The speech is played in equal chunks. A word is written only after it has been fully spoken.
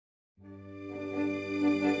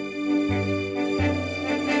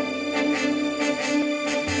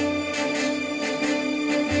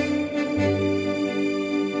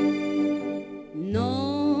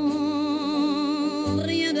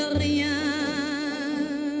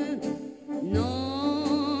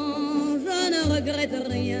regrette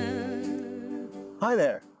rien. Hi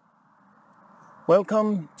there.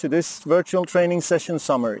 Welcome to this virtual training session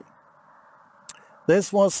summary.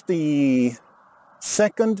 This was the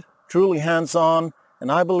second truly hands-on,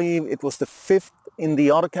 and I believe it was the fifth in the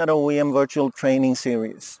AutoCAD OEM virtual training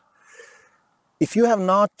series. If you have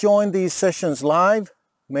not joined these sessions live,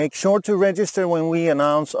 make sure to register when we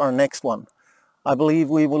announce our next one. I believe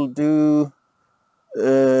we will do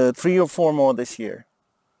 3 or 4 more this year.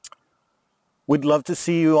 We'd love to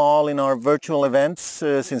see you all in our virtual events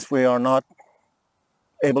since we are not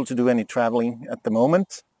able to do any traveling at the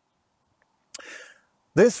moment.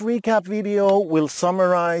 This recap video will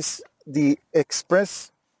summarize the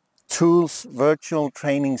Express Tools virtual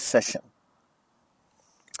training session.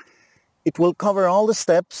 It will cover all the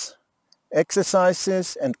steps,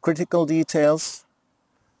 exercises, and critical details.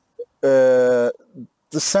 The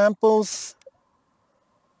samples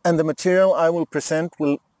and the material I will present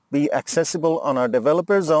will be accessible on our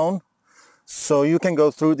developer zone, so you can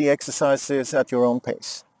go through the exercises at your own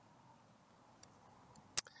pace.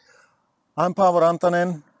 I'm Paavo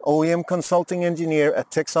Rantanen, OEM Consulting Engineer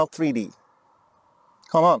at Texalt 3D.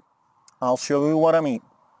 Come on, I'll show you what I mean.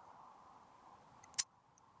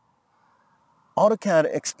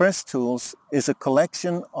 AutoCAD Express Tools is a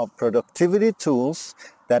collection of productivity tools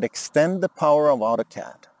that extend the power of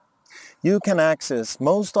AutoCAD. You can access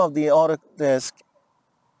most of the Autodesk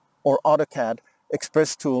or AutoCAD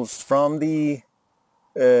Express Tools from the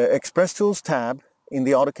Express Tools tab in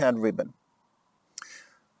the AutoCAD ribbon.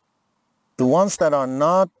 The ones that are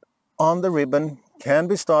not on the ribbon can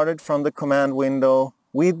be started from the command window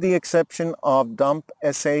with the exception of Dump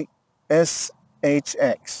SHX,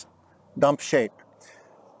 Dump Shape,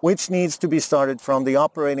 which needs to be started from the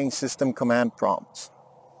operating system command prompts.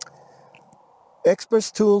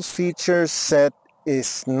 Express Tools features set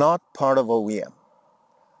is not part of OEM.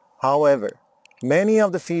 However, many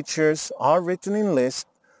of the features are written in Lisp,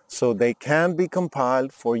 so they can be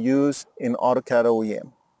compiled for use in AutoCAD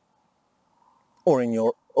OEM or in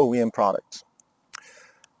your OEM products.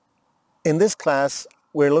 In this class,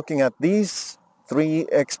 we're looking at these 3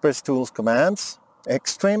 Express Tools commands: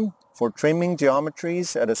 Xtrim for trimming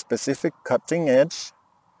geometries at a specific cutting edge,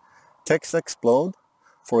 TextExplode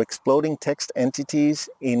for exploding text entities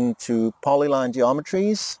into polyline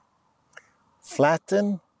geometries,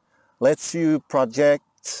 Flatten lets you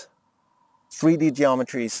project 3D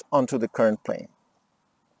geometries onto the current plane.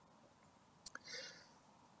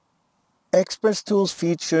 Express Tools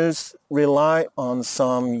features rely on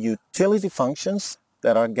some utility functions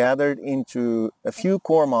that are gathered into a few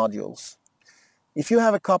core modules. If you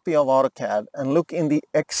have a copy of AutoCAD and look in the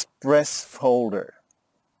Express folder,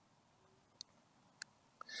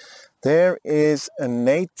 there is a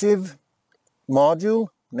native module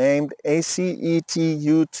named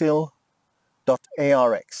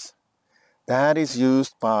ACETutil.arx. That is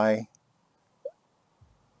used by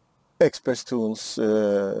Express Tools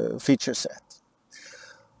feature set.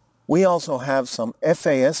 We also have some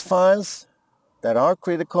FAS files that are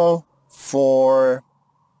critical for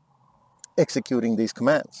executing these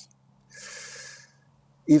commands.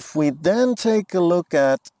 If we then take a look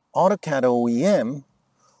at AutoCAD OEM,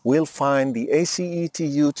 we'll find the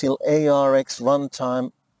ACETutil.arx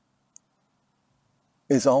runtime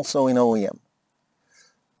is also in OEM.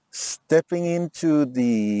 Stepping into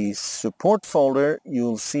the support folder,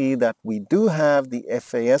 you'll see that we do have the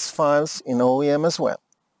FAS files in OEM as well.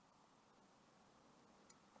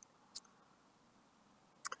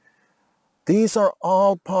 These are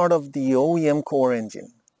all part of the OEM core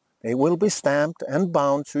engine. They will be stamped and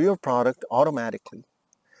bound to your product automatically.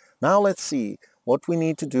 Now let's see what we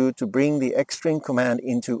need to do to bring the Xtrim command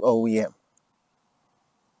into OEM.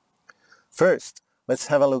 First, let's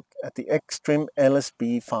have a look at the Xtrim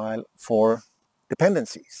LSB file for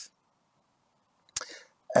dependencies.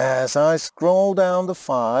 As I scroll down the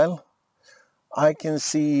file, I can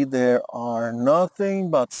see there are nothing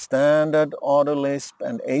but standard AutoLisp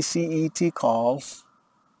and ACET calls.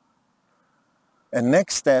 A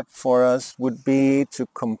next step for us would be to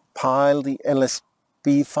compile the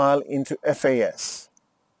LSB file into FAS.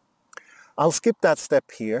 I'll skip that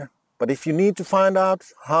step here, but if you need to find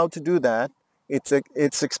out how to do that,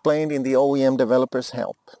 it's explained in the OEM developer's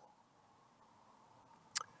help.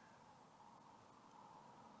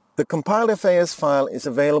 The compiled FAS file is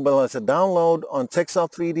available as a download on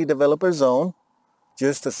Texalt 3D Developer Zone,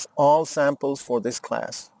 just as all samples for this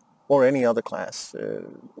class or any other class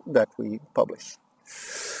that we publish.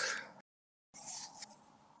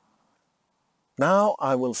 Now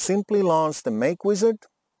I will simply launch the Make Wizard,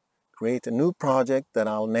 create a new project that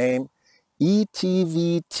I'll name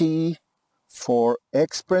ETVT for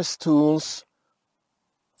Express Tools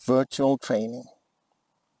virtual training.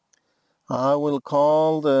 I will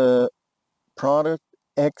call the product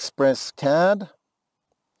Express CAD,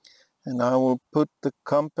 and I will put the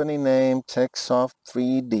company name TechSoft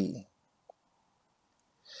 3D.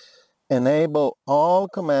 Enable all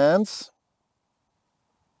commands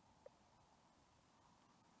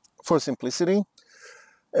for simplicity,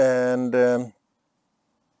 and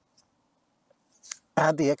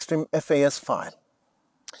add the Extreme FAS file.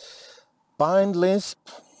 Bind Lisp,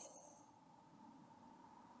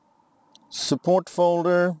 support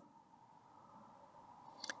folder,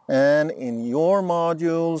 and in your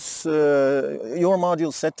module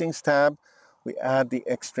settings tab, we add the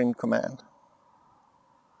Extreme command.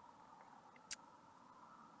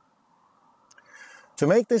 To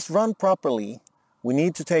make this run properly, we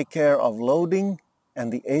need to take care of loading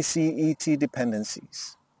and the ACET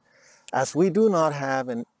dependencies. As we do not have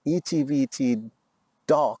an ETVT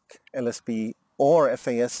doc LSP or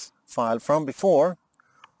FAS file from before,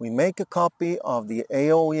 we make a copy of the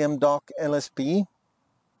AOEM doc LSP,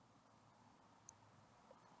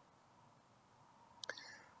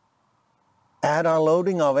 add our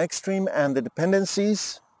loading of Extreme and the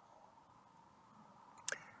dependencies.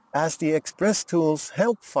 As the Express Tools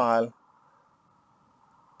help file,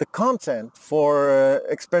 the content for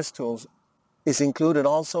Express Tools is included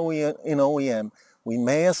also in OEM. We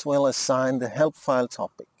may as well assign the help file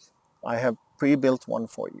topic. I have pre-built one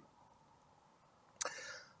for you.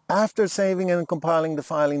 After saving and compiling the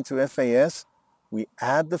file into FAS, we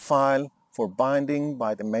add the file for binding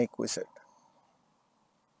by the Make Wizard.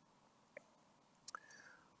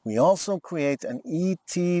 We also create an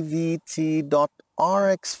etvt.rx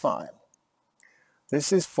file.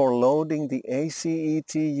 This is for loading the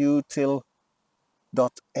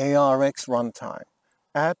ACETutil.arx runtime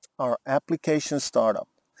at our application startup.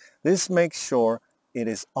 This makes sure it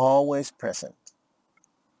is always present.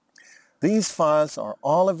 These files are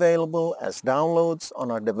all available as downloads on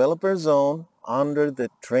our developer zone under the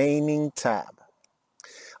Training tab.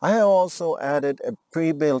 I have also added a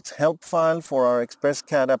pre-built help file for our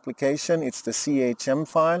ExpressCAD application. It's the CHM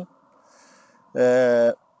file.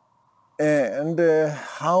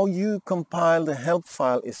 How you compile the help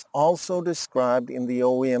file is also described in the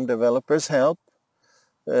OEM developer's help.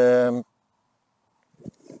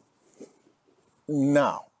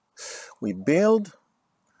 Now, we build,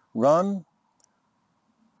 run,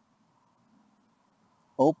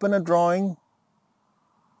 open a drawing,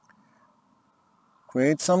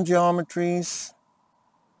 create some geometries,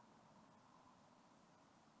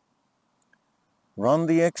 run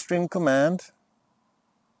the Extreme command,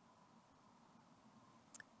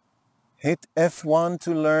 hit F1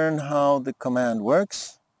 to learn how the command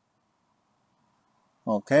works,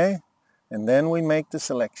 okay, and then we make the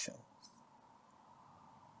selection.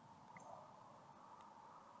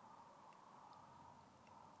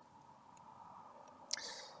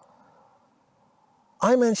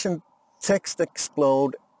 I mentioned text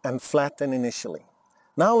explode and flatten initially.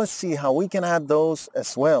 Now let's see how we can add those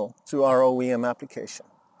as well to our OEM application.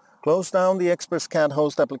 Close down the ExpressCAD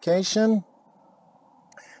host application.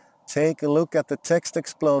 Take a look at the text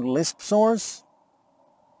explode Lisp source.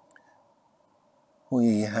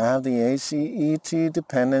 We have the ACET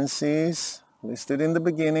dependencies listed in the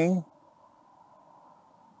beginning,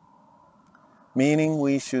 meaning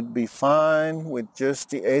we should be fine with just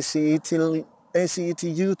the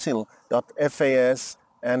ACETutil.fas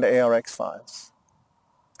and ARX files.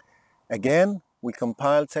 Again, we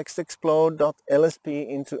compile textexplode.lsp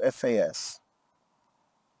into FAS.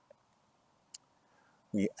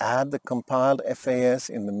 We add the compiled FAS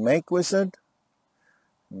in the Make Wizard,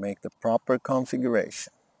 make the proper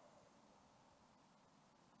configuration.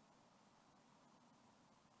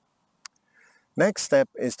 Next step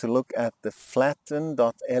is to look at the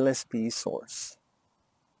flatten.lsp source.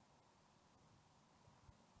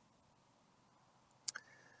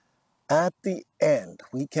 At the end,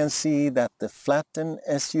 we can see that the flatten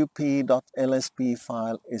sup.lsp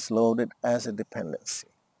file is loaded as a dependency.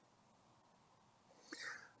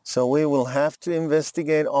 So we will have to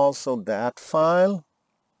investigate also that file.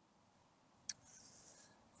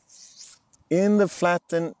 In the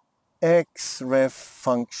flatten xref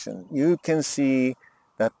function, you can see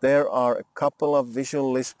that there are a couple of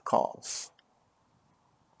Visual Lisp calls,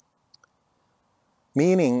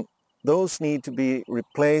 meaning those need to be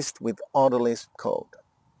replaced with AutoLisp code.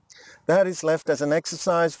 That is left as an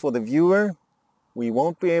exercise for the viewer. We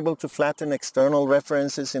won't be able to flatten external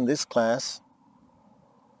references in this class.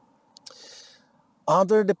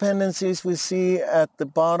 Other dependencies we see at the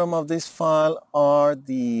bottom of this file are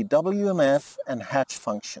the WMF and hatch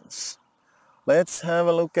functions. Let's have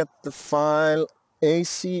a look at the file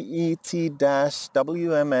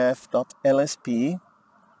ACET-WMF.LSP.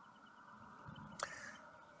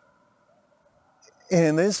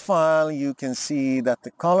 In this file, you can see that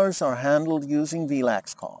the colors are handled using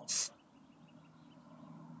VLAX calls.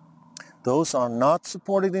 Those are not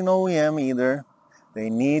supported in OEM either. They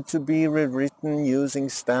need to be rewritten using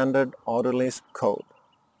standard AutoLisp code.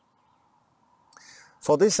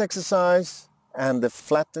 For this exercise and the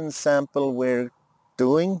flattened sample we're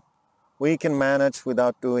doing, we can manage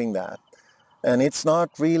without doing that. And it's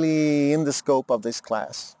not really in the scope of this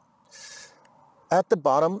class. At the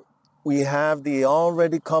bottom, we have the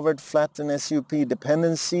already covered flatten SUP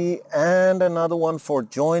dependency and another one for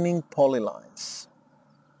joining polylines.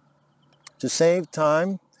 To save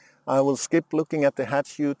time, I will skip looking at the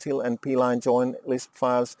hatch util and pline join Lisp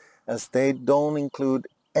files as they don't include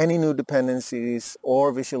any new dependencies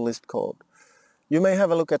or Visual Lisp code. You may have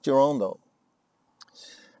a look at your own though.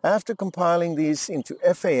 After compiling these into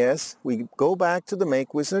FAS, we go back to the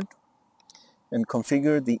Make wizard and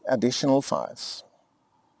configure the additional files.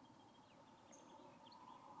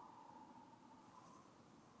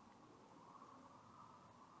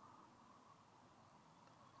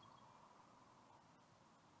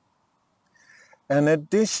 An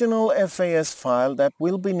additional FAS file that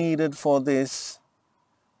will be needed for this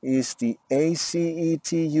is the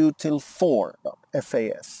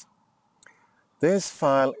ACETutil4.fas. This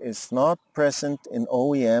file is not present in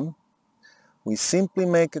OEM. We simply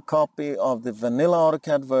make a copy of the vanilla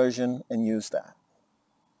AutoCAD version and use that.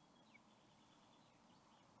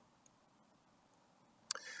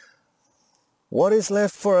 What is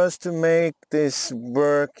left for us to make this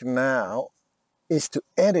work now is to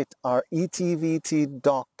edit our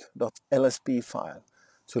etvt.doc.lsp file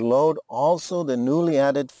to load also the newly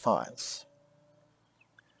added files.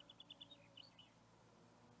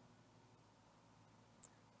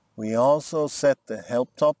 We also set the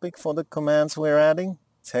help topic for the commands we're adding,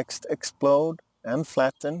 text explode and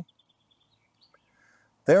flatten.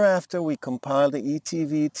 Thereafter, we compile the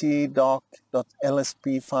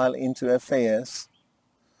etvt.doc.lsp file into FAS,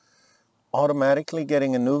 automatically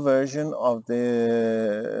getting a new version of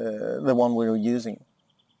the one we were using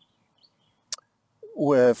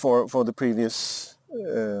for the previous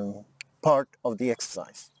part of the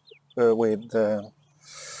exercise with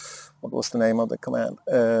what was the name of the command?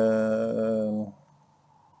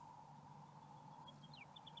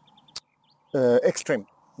 Xtrim.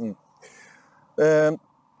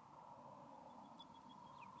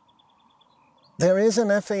 There is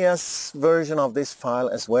an FAS version of this file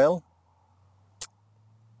as well,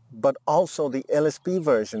 but also the LSP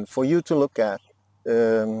version for you to look at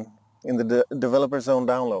in the Developer Zone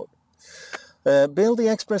download. Build the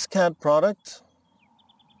ExpressCAD product.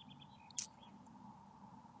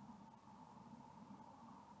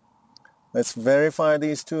 Let's verify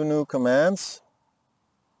these two new commands.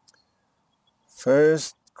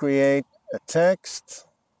 First, create a text.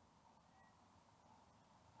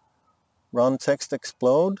 Run text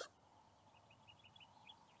explode.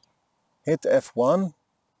 Hit F1.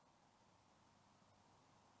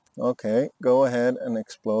 Okay, go ahead and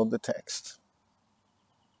explode the text.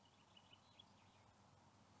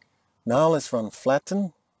 Now let's run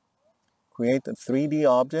flatten. Create a 3D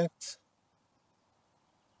object.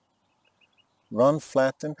 Run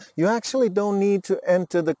flatten. You actually don't need to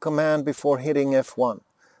enter the command before hitting F1.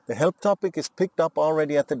 The help topic is picked up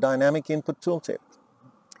already at the dynamic input tooltip.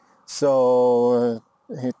 So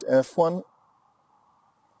hit F1.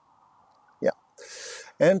 Yeah.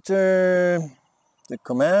 Enter the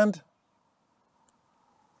command.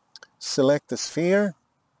 Select the sphere.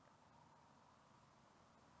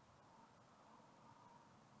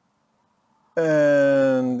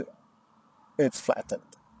 And it's flattened.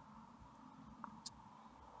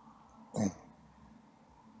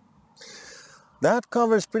 That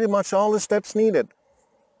covers pretty much all the steps needed.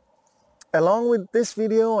 Along with this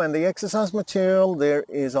video and the exercise material, there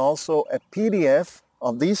is also a PDF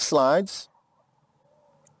of these slides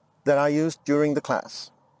that I used during the class.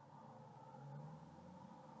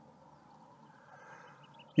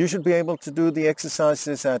 You should be able to do the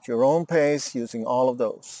exercises at your own pace using all of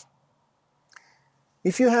those.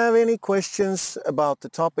 If you have any questions about the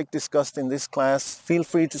topic discussed in this class, feel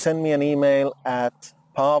free to send me an email at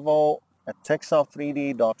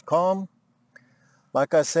pavo@techsoft3d.com.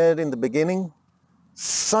 Like I said in the beginning,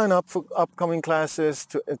 sign up for upcoming classes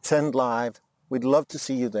to attend live. We'd love to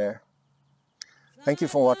see you there. Thank you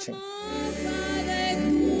for watching.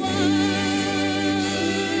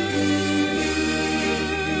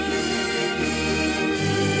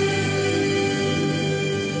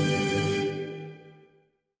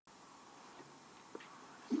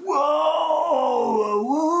 Whoa!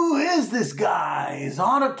 this, guys?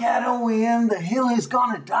 AutoCAD OEM the hill is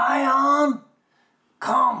gonna die on?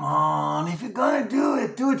 Come on, if you're gonna do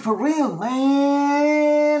it for real,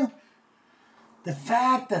 man. The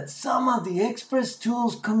fact that some of the Express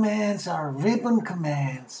Tools commands are ribbon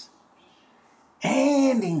commands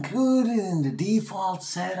and included in the default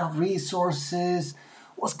set of resources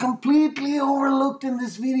was completely overlooked in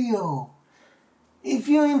this video. If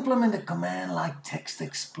you implement a command like text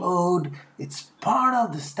explode, it's part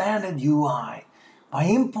of the standard UI. By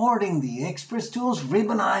importing the Express Tools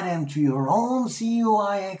ribbon item to your own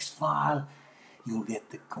CUIX file, you'll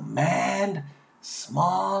get the command,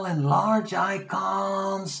 small and large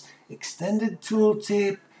icons, extended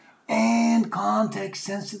tooltip, and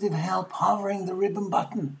context-sensitive help hovering the ribbon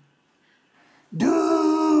button.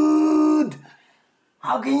 Dude!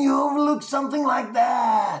 How can you overlook something like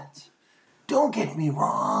that? Don't get me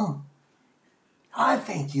wrong. I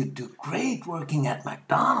think you'd do great working at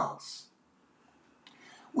McDonald's.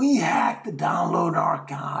 We hacked the download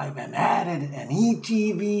archive and added an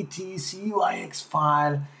ETVT CUIX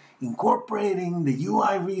file incorporating the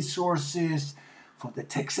UI resources for the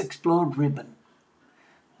Text Explode ribbon.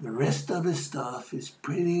 The rest of the stuff is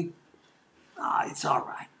it's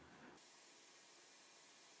alright.